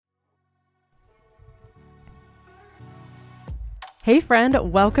Hey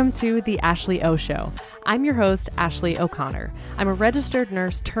friend, welcome to the Ashley O Show. I'm your host, Ashley O'Connor. I'm a registered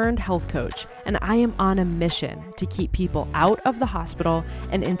nurse turned health coach, and I am on a mission to keep people out of the hospital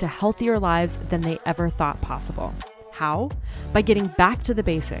and into healthier lives than they ever thought possible. How? By getting back to the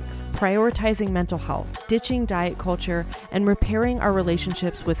basics, prioritizing mental health, ditching diet culture, and repairing our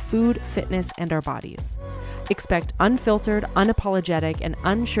relationships with food, fitness, and our bodies. Expect unfiltered, unapologetic, and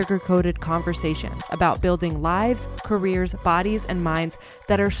unsugar-coated conversations about building lives, careers, bodies, and minds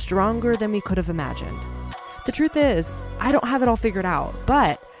that are stronger than we could have imagined. The truth is, I don't have it all figured out,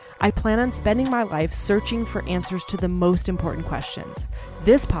 but I plan on spending my life searching for answers to the most important questions.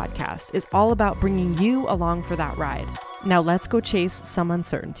 This podcast is all about bringing you along for that ride. Now let's go chase some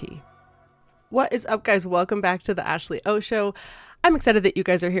uncertainty. What is up, guys? Welcome back to the Ashley O Show. I'm excited that you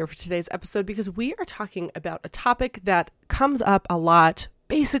guys are here for today's episode because we are talking about a topic that comes up a lot,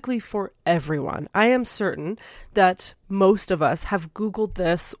 basically for everyone. I am certain that most of us have Googled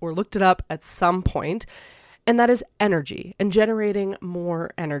this or looked it up at some point, and that is energy and generating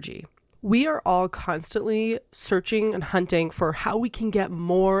more energy. We are all constantly searching and hunting for how we can get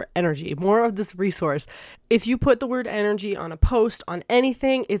more energy, more of this resource. If you put the word energy on a post on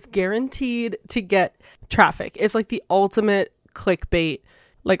anything, it's guaranteed to get traffic. It's like the ultimate clickbait.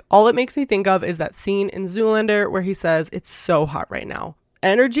 Like, all it makes me think of is that scene in Zoolander where he says, "It's so hot right now."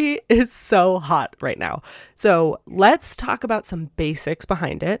 Energy is so hot right now. So let's talk about some basics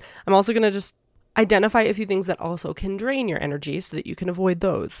behind it. I'm also going to just identify a few things that also can drain your energy so that you can avoid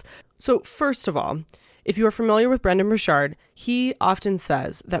those. So first of all, if you are familiar with Brendon Burchard, he often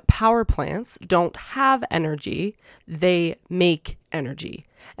says that power plants don't have energy, they make energy.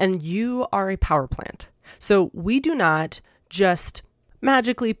 And you are a power plant. So we do not just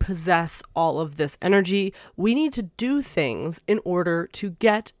magically possess all of this energy. We need to do things in order to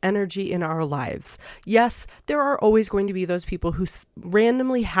get energy in our lives. Yes, there are always going to be those people who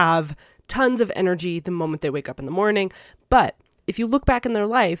randomly have tons of energy the moment they wake up in the morning. But if you look back in their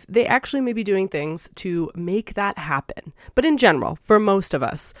life, they actually may be doing things to make that happen. But in general, for most of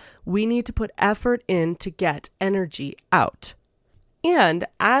us, we need to put effort in to get energy out. And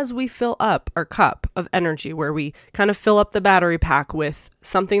as we fill up our cup of energy, where we kind of fill up the battery pack with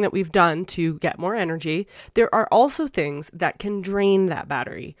something that we've done to get more energy, there are also things that can drain that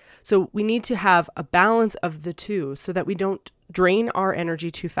battery. So we need to have a balance of the two so that we don't drain our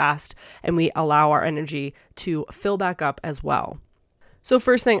energy too fast and we allow our energy to fill back up as well. So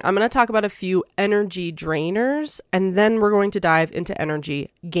first thing, I'm going to talk about a few energy drainers, and then we're going to dive into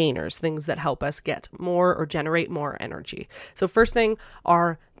energy gainers, things that help us get more or generate more energy. So first thing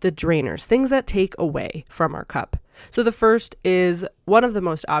are the drainers, things that take away from our cup. So the first is one of the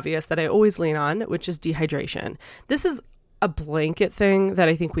most obvious that I always lean on, which is dehydration. This is a blanket thing that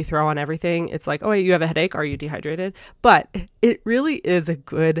I think we throw on everything. It's like, oh, you have a headache? Are you dehydrated? But it really is a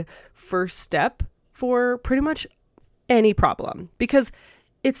good first step for pretty much any problem, because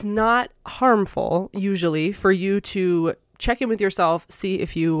it's not harmful usually for you to check in with yourself, see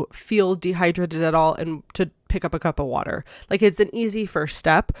if you feel dehydrated at all, and to pick up a cup of water. Like, it's an easy first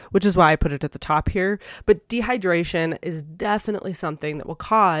step, which is why I put it at the top here. But dehydration is definitely something that will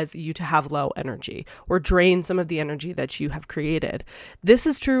cause you to have low energy or drain some of the energy that you have created. This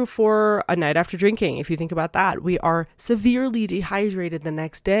is true for a night after drinking. If you think about that, we are severely dehydrated the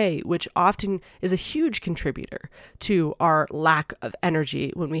next day, which often is a huge contributor to our lack of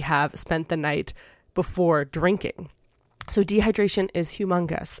energy when we have spent the night before drinking. So dehydration is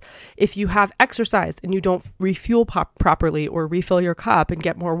humongous. If you have exercised and you don't refuel properly or refill your cup and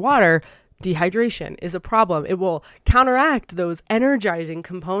get more water, dehydration is a problem. It will counteract those energizing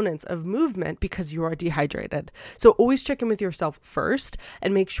components of movement because you are dehydrated. So always check in with yourself first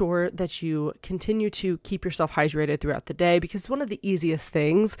and make sure that you continue to keep yourself hydrated throughout the day, because it's one of the easiest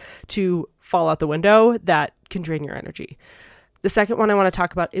things to fall out the window that can drain your energy. The second one I want to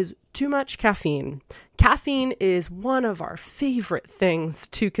talk about is too much caffeine. Caffeine is one of our favorite things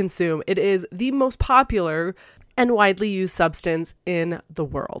to consume. It is the most popular and widely used substance in the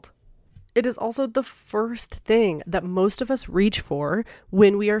world. It is also the first thing that most of us reach for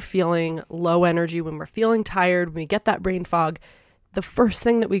when we are feeling low energy, when we're feeling tired, when we get that brain fog. The first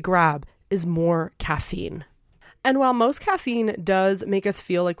thing that we grab is more caffeine. And while most caffeine does make us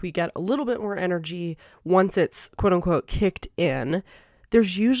feel like we get a little bit more energy once it's quote unquote kicked in,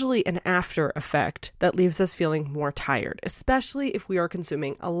 there's usually an after effect that leaves us feeling more tired, especially if we are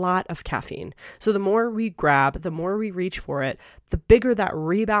consuming a lot of caffeine. So the more we grab, the more we reach for it, the bigger that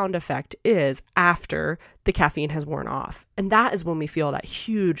rebound effect is after the caffeine has worn off. And that is when we feel that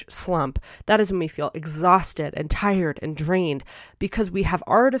huge slump. That is when we feel exhausted and tired and drained, because we have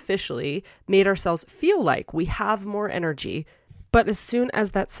artificially made ourselves feel like we have more energy But as soon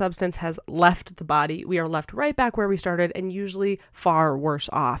as that substance has left the body, we are left right back where we started and usually far worse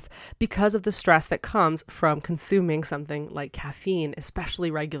off because of the stress that comes from consuming something like caffeine,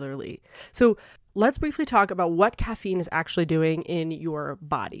 especially regularly. So let's briefly talk about what caffeine is actually doing in your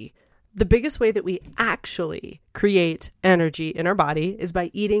body. The biggest way that we actually create energy in our body is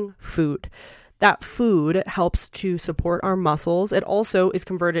by eating food. That food helps to support our muscles. It also is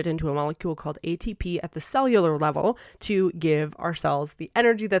converted into a molecule called ATP at the cellular level to give our cells the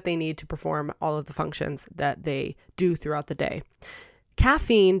energy that they need to perform all of the functions that they do throughout the day.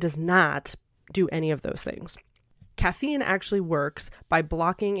 Caffeine does not do any of those things. Caffeine actually works by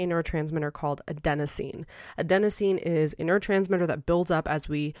blocking a neurotransmitter called adenosine. Adenosine is a neurotransmitter that builds up as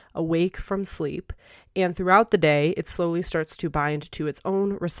we awake from sleep, and throughout the day, it slowly starts to bind to its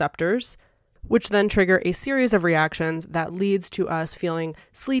own receptors, which then trigger a series of reactions that leads to us feeling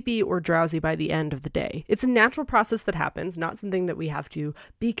sleepy or drowsy by the end of the day. It's a natural process that happens, not something that we have to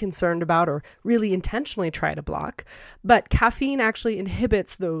be concerned about or really intentionally try to block, but caffeine actually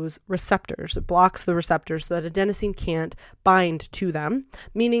inhibits those receptors. It blocks the receptors so that adenosine can't bind to them,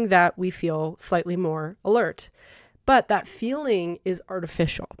 meaning that we feel slightly more alert. But that feeling is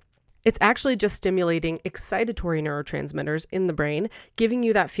artificial. It's actually just stimulating excitatory neurotransmitters in the brain, giving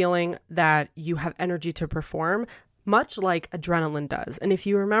you that feeling that you have energy to perform, much like adrenaline does. And if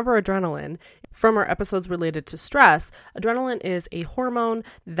you remember adrenaline from our episodes related to stress, adrenaline is a hormone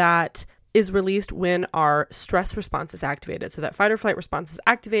that is released when our stress response is activated. So that fight or flight response is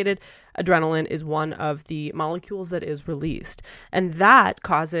activated, adrenaline is one of the molecules that is released. And that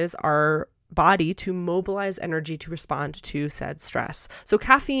causes our body to mobilize energy to respond to said stress. So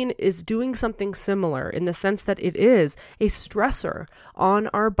caffeine is doing something similar in the sense that it is a stressor on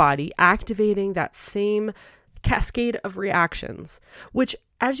our body, activating that same cascade of reactions, which,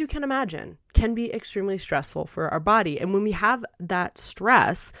 as you can imagine, can be extremely stressful for our body. And when we have that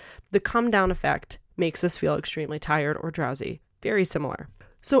stress, the come down effect makes us feel extremely tired or drowsy. Very similar.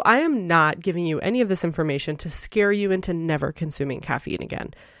 So I am not giving you any of this information to scare you into never consuming caffeine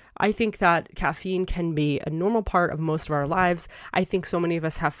again. I think that caffeine can be a normal part of most of our lives. I think so many of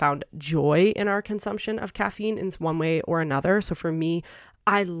us have found joy in our consumption of caffeine in one way or another. So for me,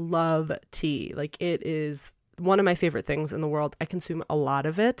 I love tea. Like, it is one of my favorite things in the world. I consume a lot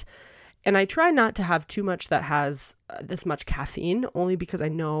of it. And I try not to have too much that has this much caffeine, only because I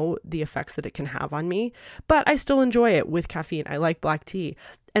know the effects that it can have on me. But I still enjoy it with caffeine. I like black tea.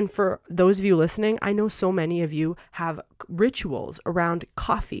 And for those of you listening, I know so many of you have rituals around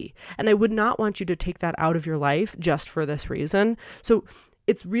coffee. And I would not want you to take that out of your life just for this reason. So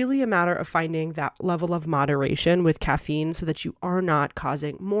it's really a matter of finding that level of moderation with caffeine so that you are not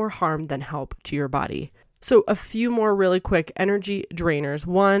causing more harm than help to your body. So a few more really quick energy drainers.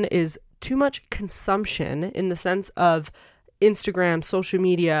 One is too much consumption in the sense of Instagram, social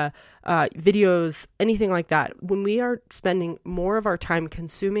media, videos, anything like that. When we are spending more of our time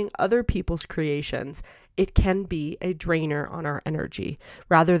consuming other people's creations, it can be a drainer on our energy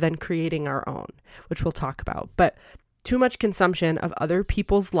rather than creating our own, which we'll talk about. But too much consumption of other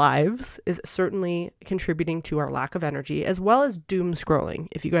people's lives is certainly contributing to our lack of energy, as well as doom scrolling,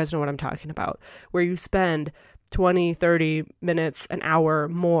 if you guys know what I'm talking about, where you spend 20, 30 minutes, an hour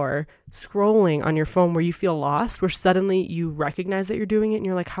more scrolling on your phone where you feel lost, where suddenly you recognize that you're doing it and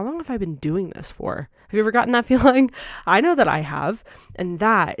you're like, how long have I been doing this for? Have you ever gotten that feeling? I know that I have. And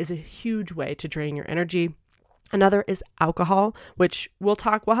that is a huge way to drain your energy. Another is alcohol, which we'll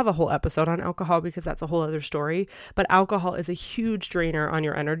have a whole episode on alcohol because that's a whole other story. But alcohol is a huge drainer on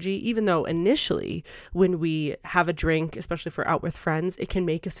your energy, even though initially when we have a drink, especially if we're out with friends, it can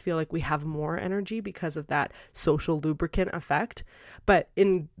make us feel like we have more energy because of that social lubricant effect. But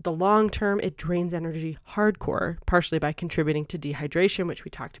in the long term, it drains energy hardcore, partially by contributing to dehydration, which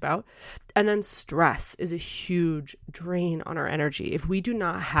we talked about. And then stress is a huge drain on our energy. If we do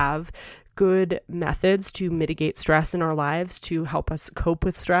not have good methods to mitigate stress in our lives to help us cope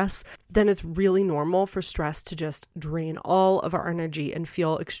with stress, then it's really normal for stress to just drain all of our energy and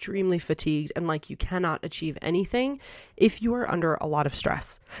feel extremely fatigued and like you cannot achieve anything if you are under a lot of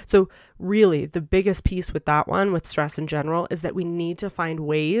stress. So really, the biggest piece with that one, with stress in general, is that we need to find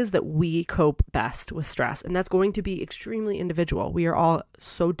ways that we cope best with stress. And that's going to be extremely individual. We are all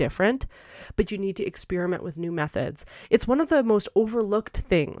so different, but you need to experiment with new methods. It's one of the most overlooked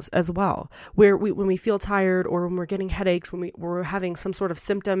things as well, where when we feel tired or when we're getting headaches, when we're having some sort of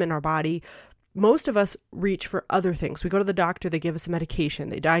symptom in our body, most of us reach for other things. We go to the doctor, they give us a medication,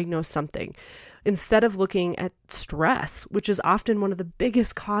 they diagnose something, instead of looking at stress, which is often one of the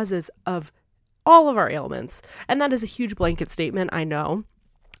biggest causes of all of our ailments. And that is a huge blanket statement, I know.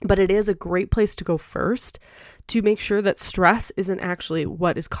 But it is a great place to go first to make sure that stress isn't actually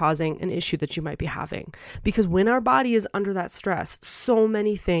what is causing an issue that you might be having. Because when our body is under that stress, so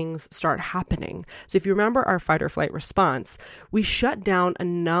many things start happening. So if you remember our fight or flight response, we shut down a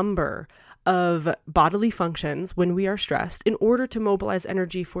number of bodily functions when we are stressed in order to mobilize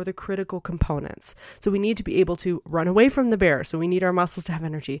energy for the critical components. So we need to be able to run away from the bear. So we need our muscles to have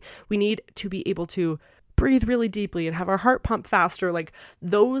energy. We need to be able to breathe really deeply and have our heart pump faster. Like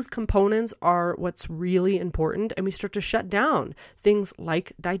those components are what's really important. And we start to shut down things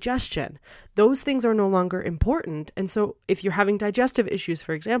like digestion. Those things are no longer important. And so if you're having digestive issues,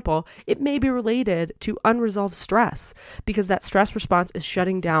 for example, it may be related to unresolved stress because that stress response is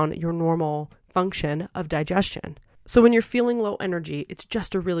shutting down your normal function of digestion. So when you're feeling low energy, it's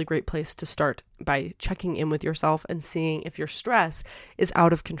just a really great place to start by checking in with yourself and seeing if your stress is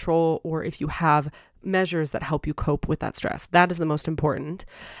out of control or if you have measures that help you cope with that stress. That is the most important.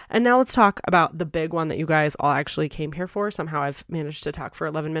 And now let's talk about the big one that you guys all actually came here for. Somehow I've managed to talk for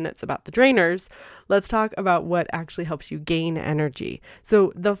 11 minutes about the drainers. Let's talk about what actually helps you gain energy.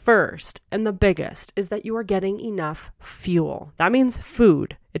 So the first and the biggest is that you are getting enough fuel. That means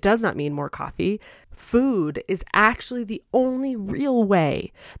food. It does not mean more coffee. Food is actually the only real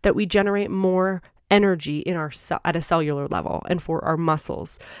way that we generate more energy in our at a cellular level and for our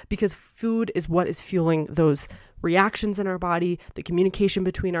muscles, because food is what is fueling those reactions in our body, the communication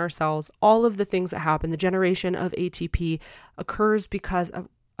between our cells, all of the things that happen. The generation of ATP occurs because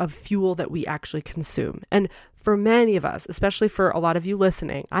of fuel that we actually consume. And for many of us, especially for a lot of you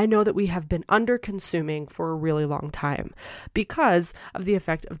listening, I know that we have been under consuming for a really long time because of the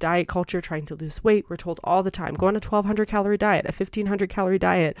effect of diet culture, trying to lose weight. We're told all the time, go on a 1,200 calorie diet, a 1,500 calorie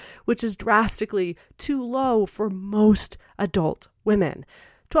diet, which is drastically too low for most adult women.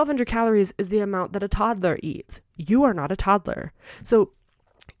 1,200 calories is the amount that a toddler eats. You are not a toddler. So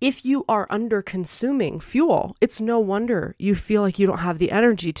if you are under consuming fuel, it's no wonder you feel like you don't have the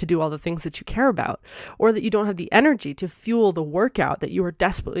energy to do all the things that you care about, or that you don't have the energy to fuel the workout that you are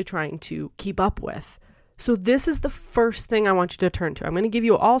desperately trying to keep up with. So this is the first thing I want you to turn to. I'm going to give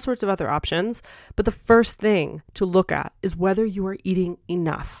you all sorts of other options, but the first thing to look at is whether you are eating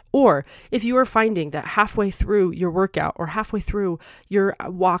enough. Or if you are finding that halfway through your workout or halfway through your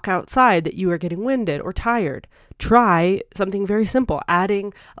walk outside that you are getting winded or tired, try something very simple,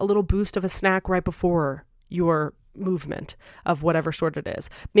 adding a little boost of a snack right before your movement of whatever sort it is.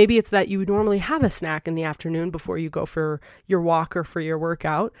 Maybe it's that you normally have a snack in the afternoon before you go for your walk or for your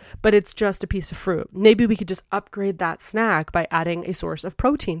workout, but it's just a piece of fruit. Maybe we could just upgrade that snack by adding a source of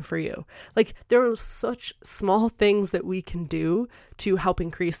protein for you. Like there are such small things that we can do to help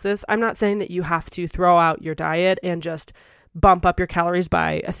increase this. I'm not saying that you have to throw out your diet and just bump up your calories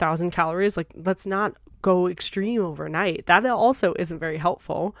by 1,000 calories. Like let's not go extreme overnight. That also isn't very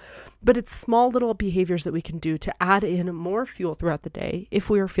helpful, but it's small little behaviors that we can do to add in more fuel throughout the day if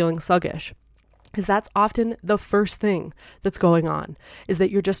we are feeling sluggish. Because that's often the first thing that's going on, is that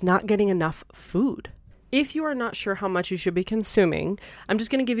you're just not getting enough food. If you are not sure how much you should be consuming, I'm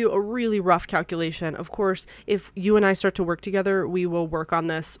just going to give you a really rough calculation. Of course, if you and I start to work together, we will work on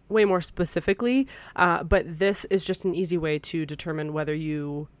this way more specifically, but this is just an easy way to determine whether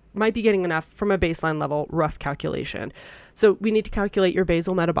you might be getting enough from a baseline level, rough calculation. So we need to calculate your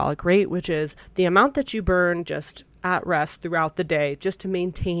basal metabolic rate, which is the amount that you burn just at rest throughout the day, just to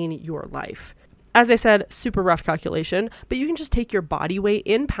maintain your life. As I said, super rough calculation, but you can just take your body weight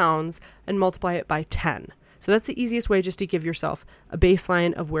in pounds and multiply it by 10. So that's the easiest way, just to give yourself a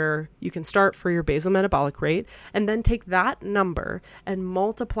baseline of where you can start for your basal metabolic rate, and then take that number and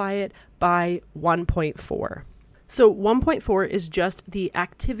multiply it by 1.4. So 1.4 is just the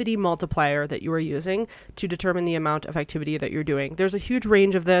activity multiplier that you are using to determine the amount of activity that you're doing. There's a huge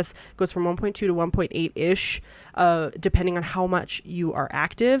range of this. It goes from 1.2 to 1.8-ish, depending on how much you are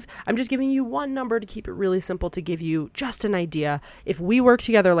active. I'm just giving you one number to keep it really simple, to give you just an idea. If we work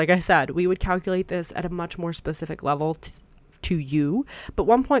together, like I said, we would calculate this at a much more specific level to you. But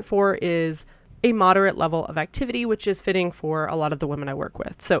 1.4 is a moderate level of activity, which is fitting for a lot of the women I work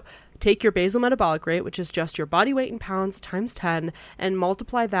with. So take your basal metabolic rate, which is just your body weight in pounds times 10, and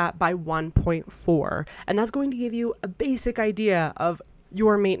multiply that by 1.4. And that's going to give you a basic idea of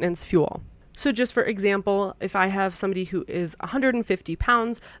your maintenance fuel. So just for example, if I have somebody who is 150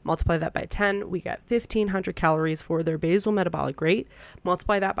 pounds, multiply that by 10, we get 1,500 calories for their basal metabolic rate.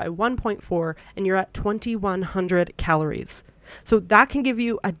 Multiply that by 1.4, and you're at 2,100 calories. So that can give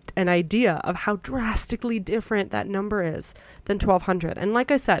you an idea of how drastically different that number is than 1,200. And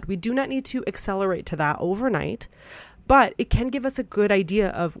like I said, we do not need to accelerate to that overnight, But it can give us a good idea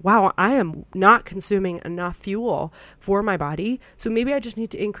of, wow, I am not consuming enough fuel for my body. So maybe I just need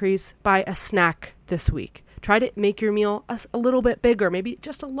to increase by a snack this week. Try to make your meal a little bit bigger, maybe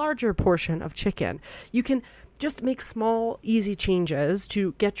just a larger portion of chicken. You can just make small, easy changes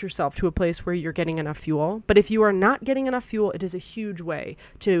to get yourself to a place where you're getting enough fuel. But if you are not getting enough fuel, it is a huge way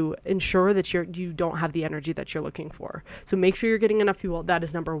to ensure that you don't have the energy that you're looking for. So make sure you're getting enough fuel. That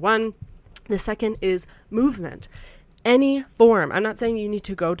is number one. The second is movement. Any form. I'm not saying you need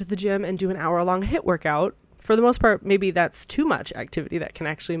to go to the gym and do an hour-long HIIT workout. For the most part, maybe that's too much activity that can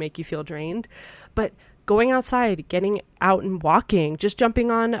actually make you feel drained. But going outside, getting out and walking, just jumping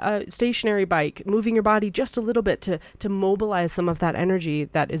on a stationary bike, moving your body just a little bit to mobilize some of that energy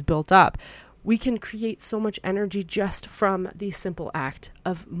that is built up. We can create so much energy just from the simple act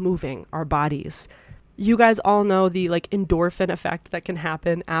of moving our bodies. You guys all know the endorphin effect that can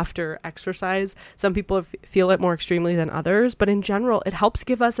happen after exercise. Some people feel it more extremely than others, but in general, it helps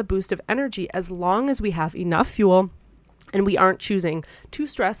give us a boost of energy as long as we have enough fuel and we aren't choosing too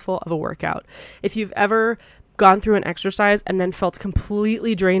stressful of a workout. If you've ever gone through an exercise and then felt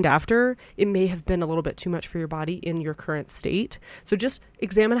completely drained after, it may have been a little bit too much for your body in your current state. So just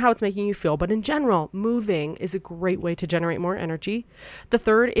examine how it's making you feel. But in general, moving is a great way to generate more energy. The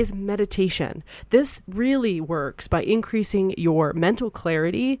third is meditation. This really works by increasing your mental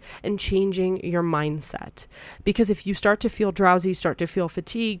clarity and changing your mindset. Because if you start to feel drowsy, start to feel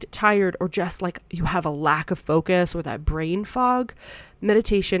fatigued, tired, or just like you have a lack of focus or that brain fog,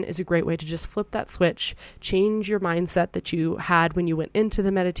 meditation is a great way to just flip that switch, change your mindset that you had when you went into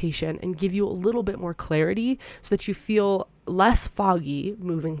the meditation, and give you a little bit more clarity so that you feel less foggy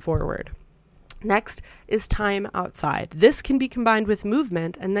moving forward. Next is time outside. This can be combined with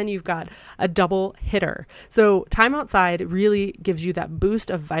movement, and then you've got a double hitter. So time outside really gives you that boost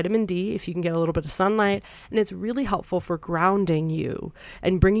of vitamin D if you can get a little bit of sunlight, and it's really helpful for grounding you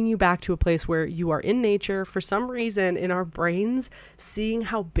and bringing you back to a place where you are in nature. For some reason in our brains, seeing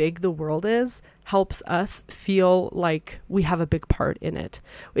how big the world is helps us feel like we have a big part in it.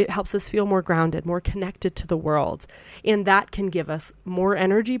 It helps us feel more grounded, more connected to the world. And that can give us more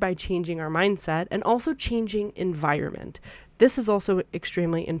energy by changing our mindset and also changing environment. This is also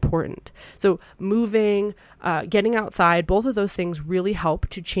extremely important. So moving, getting outside, both of those things really help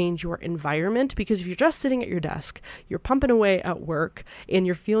to change your environment, because if you're just sitting at your desk, you're pumping away at work and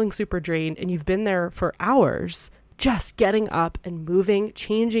you're feeling super drained and you've been there for hours, just getting up and moving,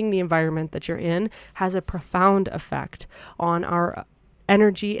 changing the environment that you're in has a profound effect on our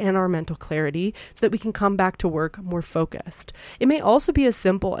energy and our mental clarity so that we can come back to work more focused. It may also be as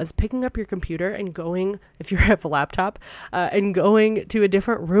simple as picking up your computer and going, if you have a laptop, and going to a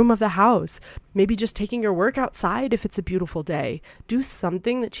different room of the house. Maybe just taking your work outside if it's a beautiful day. Do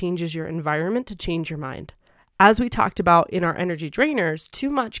something that changes your environment to change your mind. As we talked about in our energy drainers,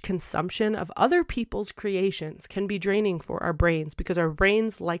 too much consumption of other people's creations can be draining for our brains because our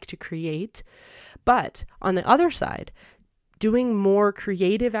brains like to create. But on the other side, doing more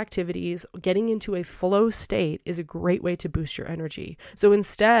creative activities, getting into a flow state is a great way to boost your energy. So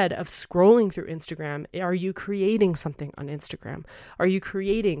instead of scrolling through Instagram, are you creating something on Instagram? Are you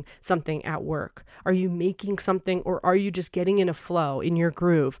creating something at work? Are you making something, or are you just getting in a flow, in your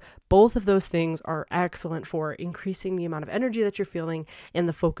groove? Both of those things are excellent for increasing the amount of energy that you're feeling and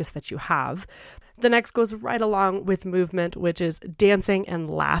the focus that you have. The next goes right along with movement, which is dancing and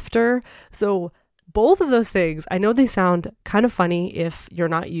laughter. So both of those things, I know they sound kind of funny if you're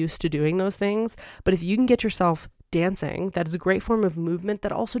not used to doing those things, but if you can get yourself dancing, that is a great form of movement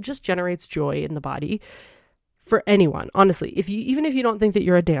that also just generates joy in the body. For anyone, honestly, even if you don't think that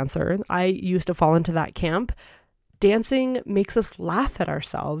you're a dancer, I used to fall into that camp. Dancing makes us laugh at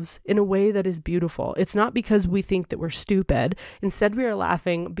ourselves in a way that is beautiful. It's not because we think that we're stupid. Instead, we are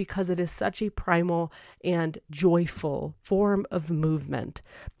laughing because it is such a primal and joyful form of movement,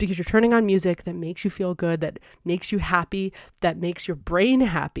 because you're turning on music that makes you feel good, that makes you happy, that makes your brain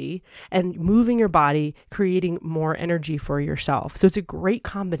happy, and moving your body, creating more energy for yourself. So it's a great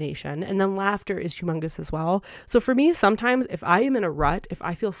combination. And then laughter is humongous as well. So for me, sometimes if I am in a rut, if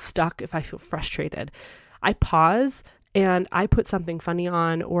I feel stuck, if I feel frustrated, I pause and I put something funny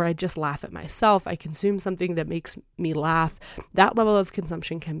on, or I just laugh at myself. I consume something that makes me laugh. That level of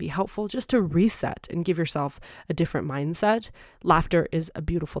consumption can be helpful just to reset and give yourself a different mindset. Laughter is a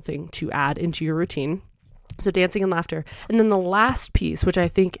beautiful thing to add into your routine. So dancing and laughter. And then the last piece, which I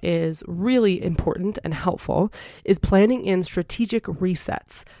think is really important and helpful, is planning in strategic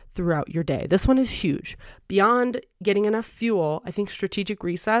resets throughout your day. This one is huge. Beyond getting enough fuel, I think strategic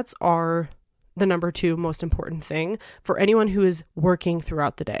resets are the number 2 most important thing for anyone who is working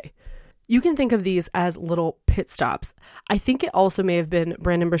throughout the day. You can think of these as little pit stops. I think it also may have been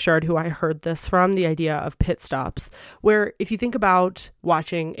Brandon Burchard who I heard this from, the idea of pit stops, where if you think about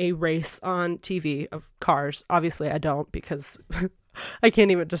watching a race on TV of cars, obviously I don't because I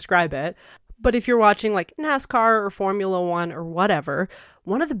can't even describe it. But if you're watching like NASCAR or Formula One or whatever,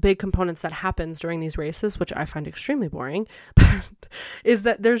 one of the big components that happens during these races, which I find extremely boring, is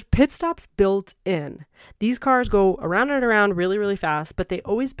that there's pit stops built in. These cars go around and around really, really fast, but they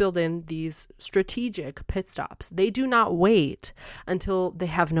always build in these strategic pit stops. They do not wait until they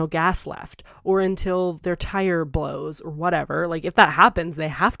have no gas left or until their tire blows or whatever. Like if that happens, they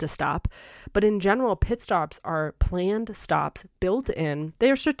have to stop. But in general, pit stops are planned stops built in.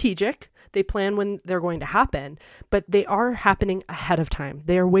 They are strategic. They plan when they're going to happen, but they are happening ahead of time.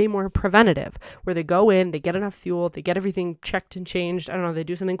 They are way more preventative, where they go in, they get enough fuel, they get everything checked and changed. I don't know, they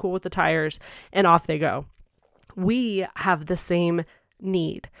do something cool with the tires and off they go. We have the same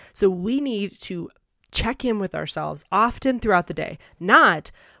need. So we need to check in with ourselves often throughout the day,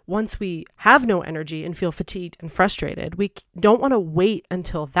 not once we have no energy and feel fatigued and frustrated. We don't want to wait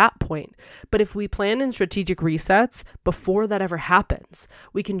until that point. But if we plan in strategic resets before that ever happens,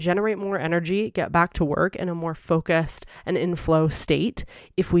 we can generate more energy, get back to work in a more focused and in flow state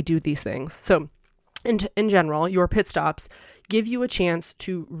if we do these things. So in general, your pit stops give you a chance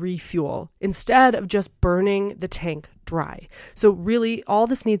to refuel instead of just burning the tank dry. So really, all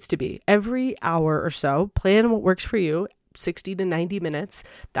this needs to be every hour or so, plan what works for you, 60 to 90 minutes.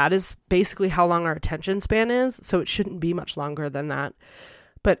 That is basically how long our attention span is. So it shouldn't be much longer than that.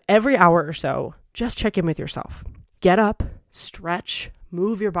 But every hour or so, just check in with yourself. Get up, stretch,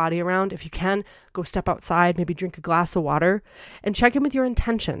 move your body around. If you can, go step outside, maybe drink a glass of water, and check in with your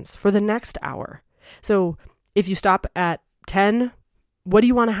intentions for the next hour. So if you stop at 10, what do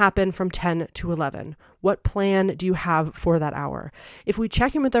you want to happen from 10 to 11? What plan do you have for that hour? If we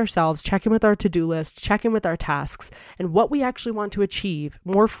check in with ourselves, check in with our to-do list, check in with our tasks, and what we actually want to achieve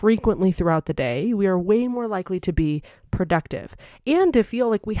more frequently throughout the day, we are way more likely to be productive and to feel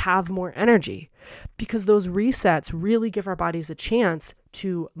like we have more energy, because those resets really give our bodies a chance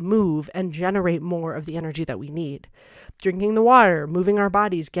to move and generate more of the energy that we need. Drinking the water, moving our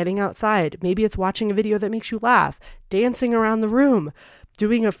bodies, getting outside. Maybe it's watching a video that makes you laugh, dancing around the room,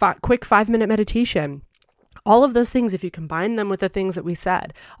 doing a quick 5-minute meditation. All of those things, if you combine them with the things that we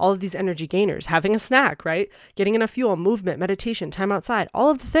said, all of these energy gainers, having a snack, right? Getting enough fuel, movement, meditation, time outside, all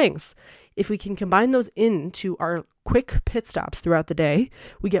of the things. If we can combine those into our quick pit stops throughout the day,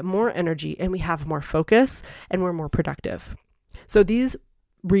 we get more energy and we have more focus and we're more productive. So these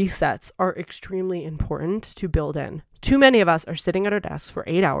resets are extremely important to build in. Too many of us are sitting at our desks for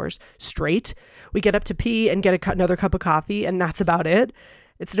 8 hours straight. We get up to pee and get another cup of coffee, and that's about it.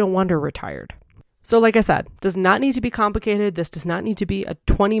 It's no wonder we're tired. So like I said, does not need to be complicated. This does not need to be a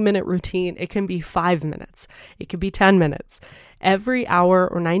 20-minute routine. It can be 5 minutes. It can be 10 minutes. Every hour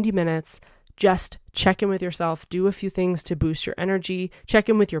or 90 minutes, just check in with yourself, do a few things to boost your energy, check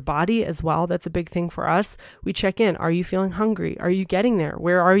in with your body as well. That's a big thing for us. We check in. Are you feeling hungry? Are you getting there?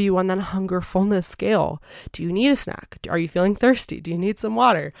 Where are you on that hunger fullness scale? Do you need a snack? Are you feeling thirsty? Do you need some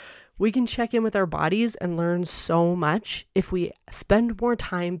water? We can check in with our bodies and learn so much if we spend more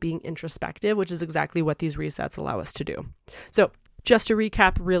time being introspective, which is exactly what these resets allow us to do. So just to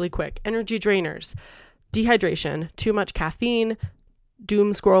recap really quick, energy drainers, dehydration, too much caffeine,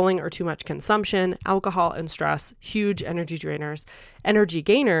 doom scrolling or too much consumption, alcohol and stress, huge energy drainers. Energy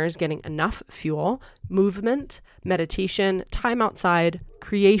gainers, getting enough fuel, movement, meditation, time outside,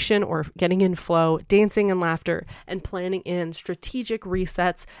 creation or getting in flow, dancing and laughter, and planning in strategic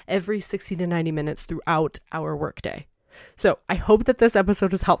resets every 60 to 90 minutes throughout our workday. So I hope that this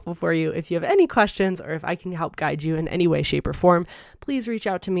episode was helpful for you. If you have any questions or if I can help guide you in any way, shape, or form, please reach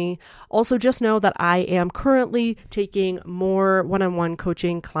out to me. Also, just know that I am currently taking more one-on-one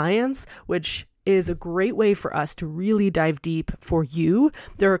coaching clients, which is a great way for us to really dive deep for you.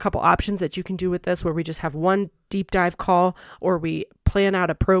 There are a couple options that you can do with this, where we just have one deep dive call, or we plan out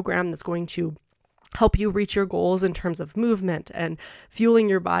a program that's going to help you reach your goals in terms of movement and fueling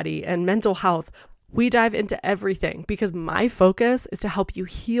your body and mental health. We dive into everything because my focus is to help you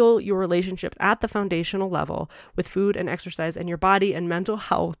heal your relationship at the foundational level with food and exercise and your body and mental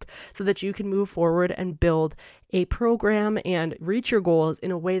health, so that you can move forward and build a program and reach your goals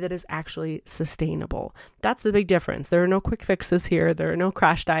in a way that is actually sustainable. That's the big difference. There are no quick fixes here. There are no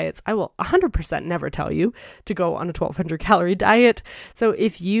crash diets. I will 100% never tell you to go on a 1,200 calorie diet. So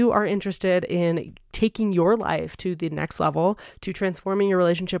if you are interested in taking your life to the next level, to transforming your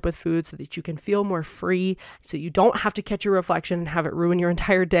relationship with food so that you can feel more free, so you don't have to catch your reflection and have it ruin your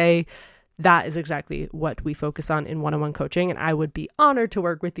entire day, that is exactly what we focus on in one-on-one coaching. And I would be honored to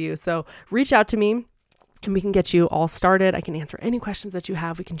work with you. So reach out to me and we can get you all started. I can answer any questions that you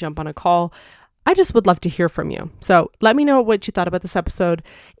have. We can jump on a call. I just would love to hear from you. So let me know what you thought about this episode.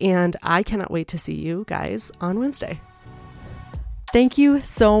 And I cannot wait to see you guys on Wednesday. Thank you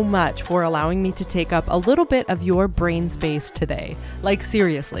so much for allowing me to take up a little bit of your brain space today. Like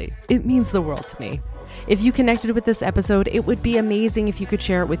seriously, it means the world to me. If you connected with this episode, it would be amazing if you could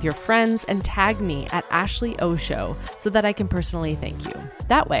share it with your friends and tag me at Ashley O Show so that I can personally thank you.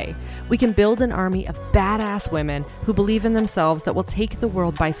 That way, we can build an army of badass women who believe in themselves that will take the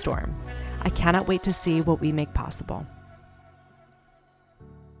world by storm. I cannot wait to see what we make possible.